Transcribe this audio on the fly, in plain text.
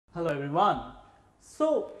Hello everyone.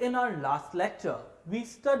 So in our last lecture, we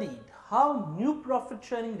studied how new profit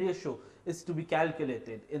sharing ratio is to be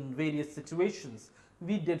calculated in various situations.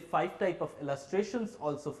 We did 5 type of illustrations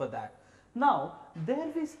also for that. Now there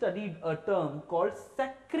we studied a term called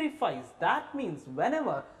sacrifice. That means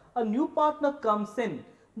whenever a new partner comes in,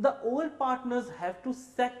 the old partners have to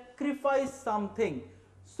sacrifice something.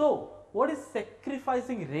 So what is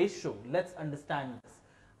sacrificing ratio? Let's understand this.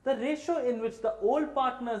 The ratio in which the old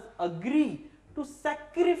partners agree to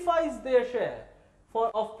sacrifice their share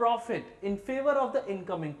of profit in favor of the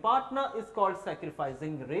incoming partner is called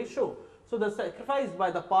sacrificing ratio. So the sacrifice by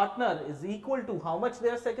the partner is equal to how much they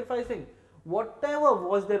are sacrificing. Whatever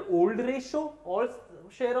was their old ratio or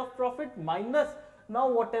share of profit minus now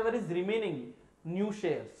whatever is remaining new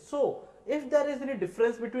shares. So if there is any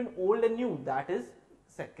difference between old and new, that is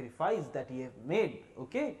sacrifice that he have made.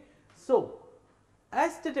 Okay. So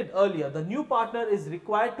as stated earlier, the new partner is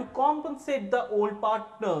required to compensate the old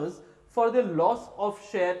partners for the loss of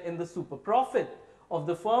share in the super profit of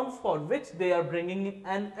the firm for which they are bringing in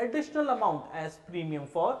an additional amount as premium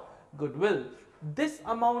for goodwill. This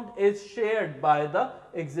amount is shared by the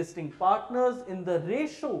existing partners in the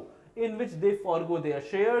ratio in which they forego their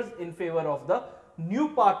shares in favor of the new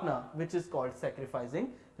partner, which is called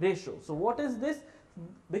sacrificing ratio. So what is this?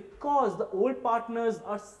 Because the old partners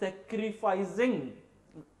are sacrificing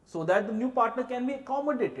so that the new partner can be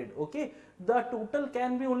accommodated. Okay, the total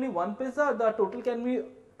can be only one paisa, the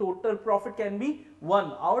total profit can be 1.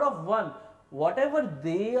 Out of 1, whatever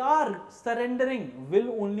they are surrendering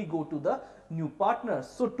will only go to the new partners.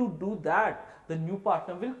 So to do that, the new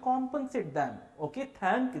partner will compensate them. Okay,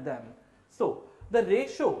 thank them. So the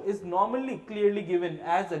ratio is normally clearly given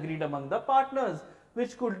as agreed among the partners,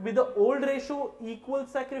 which could be the old ratio, equal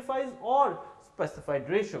sacrifice, or specified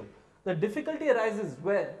ratio. The difficulty arises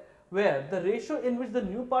where the ratio in which the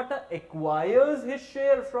new partner acquires his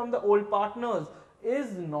share from the old partners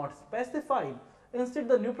is not specified. Instead,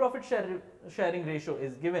 the new profit sharing ratio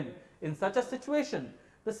is given. In such a situation,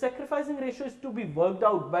 the sacrificing ratio is to be worked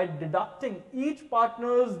out by deducting each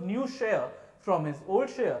partner's new share from his old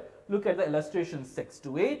share. Look at the illustration 6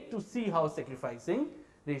 to 8 to see how sacrificing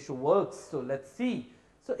ratio works. So let's see.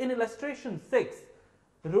 So in illustration 6,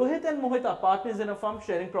 Rohit and Mohit are partners in a firm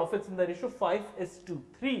sharing profits in the ratio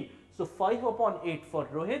 5:3. So 5 upon 8 for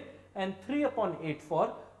Rohit and 3 upon 8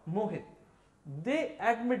 for Mohit. They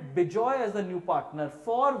admit Bijoy as a new partner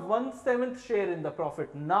for 1/7 share in the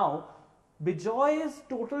profit. Now Bijoy's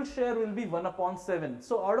total share will be 1 upon 7.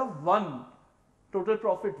 So out of 1, total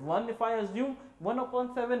profit 1, if I assume 1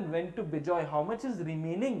 upon 7 went to Bijoy, how much is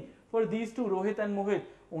remaining for these two, Rohit and Mohit?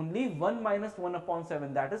 Only 1 minus 1 upon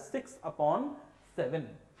 7, that is 6 upon 7.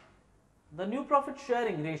 The new profit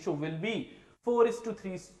sharing ratio will be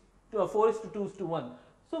 4:2:1.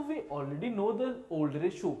 So we already know the old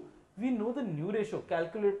ratio. We know the new ratio.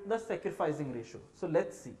 Calculate the sacrificing ratio. So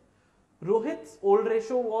let's see. Rohit's old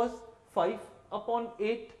ratio was 5 upon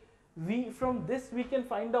 8. From this we can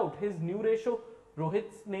find out his new ratio.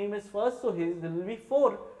 Rohit's name is first, so his will be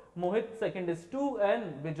 4. Mohit second is 2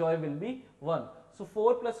 and Bijoy will be 1. So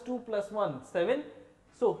 4 plus 2 plus 1, 7.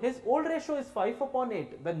 So his old ratio is 5 upon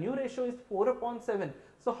 8. The new ratio is 4 upon 7.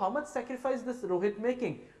 So how much sacrifice this Rohit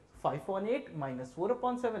making? 5 upon 8 minus 4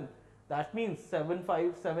 upon 7. That means 7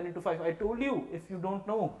 into 5. I told you, if you don't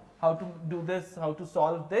know how to do this, how to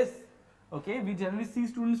solve this. Okay, we generally see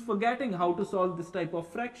students forgetting how to solve this type of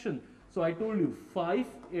fraction. So I told you 5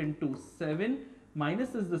 into 7,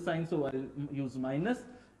 minus is the sign, so I will use minus.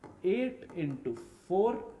 8 into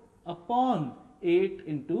 4 upon 8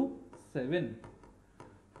 into 7.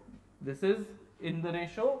 This is in the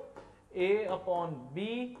ratio A upon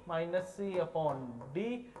B minus C upon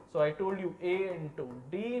D. So I told you A into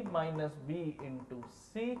D minus B into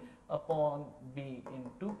C upon B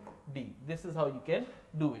into D. This is how you can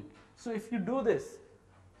do it. So if you do this,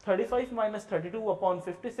 35 minus 32 upon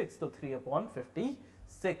 56, so 3 upon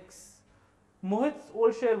 56. Mohit's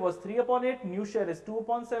old share was 3 upon 8, new share is 2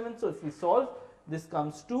 upon 7. So if we solve, this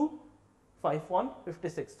comes to 5 upon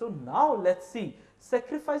 56. So now let's see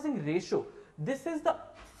sacrificing ratio. This is the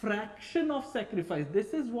fraction of sacrifice.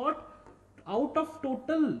 This is what out of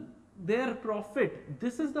total their profit.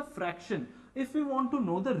 This is the fraction. If we want to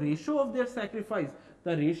know the ratio of their sacrifice,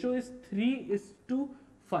 the ratio is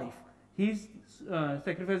 3:5. He's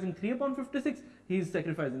sacrificing 3 upon 56. He is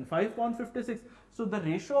sacrificing 5 upon 56. So the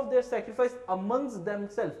ratio of their sacrifice amongst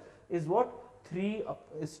themselves is what?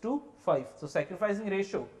 3:5. So sacrificing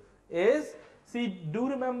ratio is, see, do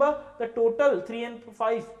remember the total 3 and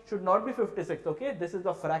 5 should not be 56. Okay, this is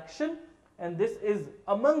the fraction and this is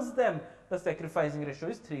amongst them. The sacrificing ratio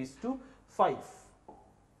is 3:5.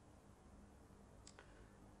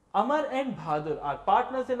 Amar and Bahadur are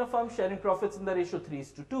partners in a firm sharing profits in the ratio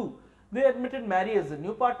 3:2. They admitted Mary as a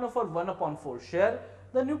new partner for 1/4 share.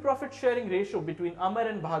 The new profit sharing ratio between Amar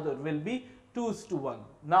and Bahadur will be 2:1.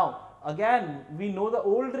 Now, again, we know the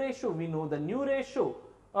old ratio, we know the new ratio.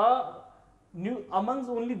 New amongst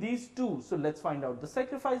only these two. So let's find out the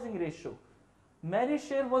sacrificing ratio. Mary's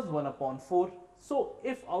share was 1/4. So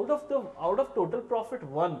if out of total profit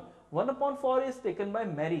 1/4 is taken by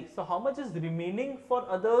Mary. So how much is remaining for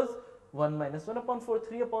others? 1 minus 1/4,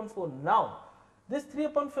 3/4. Now this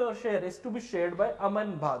 3/4 share is to be shared by Aman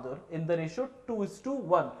and Bahadur in the ratio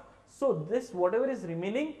 2:1. So this whatever is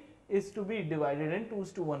remaining is to be divided in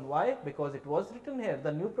 2:1. Why? Because it was written here.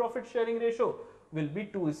 The new profit sharing ratio will be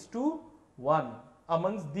 2:1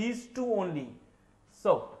 amongst these two only.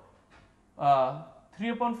 So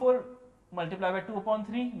 3/4 multiplied by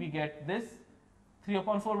 2/3 we get this.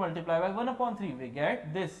 3/4 multiplied by 1/3 we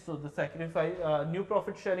get this. So the new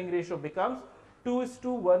profit sharing ratio becomes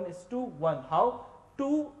 2:1:1. How?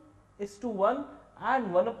 2:1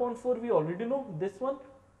 and 1/4 we already know this one.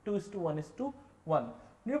 2:1:1.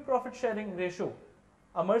 New profit sharing ratio.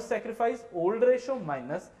 Amar's sacrifice, old ratio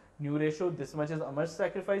minus new ratio. This much is Amar's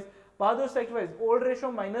sacrifice. Bahadur's sacrifice, old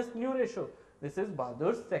ratio minus new ratio. This is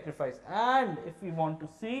Bahadur's sacrifice. And if we want to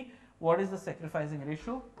see what is the sacrificing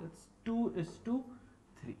ratio, it's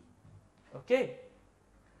 2:3. Okay.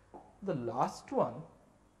 The last one.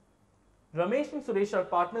 Ramesh and Suresh are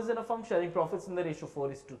partners in a firm sharing profits in the ratio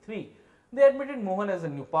 4:3. They admitted Mohan as a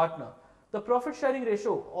new partner. The profit sharing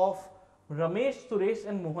ratio of Ramesh, Suresh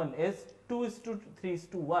and Mohan is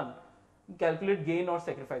 2:3:1. Calculate gain or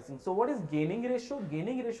sacrificing. So what is gaining ratio?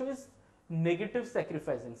 Gaining ratio is negative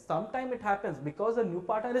sacrificing. Sometime it happens because a new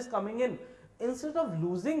partner is coming in. Instead of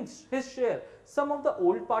losing his share, some of the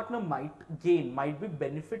old partner might gain, might be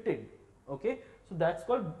benefited. Okay, so that's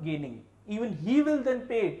called gaining. Even he will then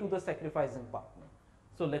pay to the sacrificing partner.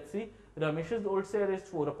 So let's see. Ramesh's old share is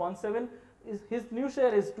 4/7. His new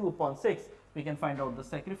share is 2/6. We can find out the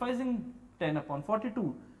sacrificing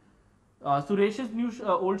 10/42. Suresh's new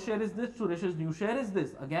old share is this. Suresh's new share is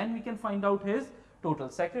this. Again, we can find out his total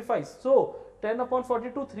sacrifice. So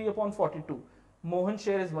 10/42, 3/42. Mohan's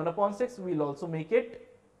share is 1/6. We'll also make it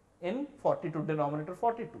in 42, denominator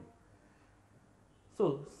 42.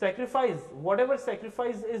 So sacrifice, whatever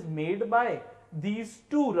sacrifice is made by these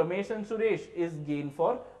two, Ramesh and Suresh, is gain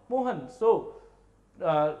for Mohan. So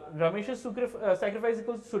Ramesh's sacrifice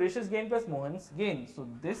equals Suresh's gain plus Mohan's gain. So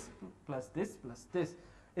this plus this plus this.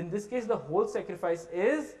 In this case, the whole sacrifice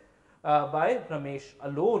is by Ramesh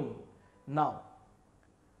alone. Now,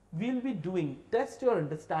 we'll be doing test your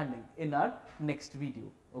understanding in our next video.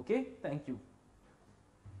 Okay, thank you.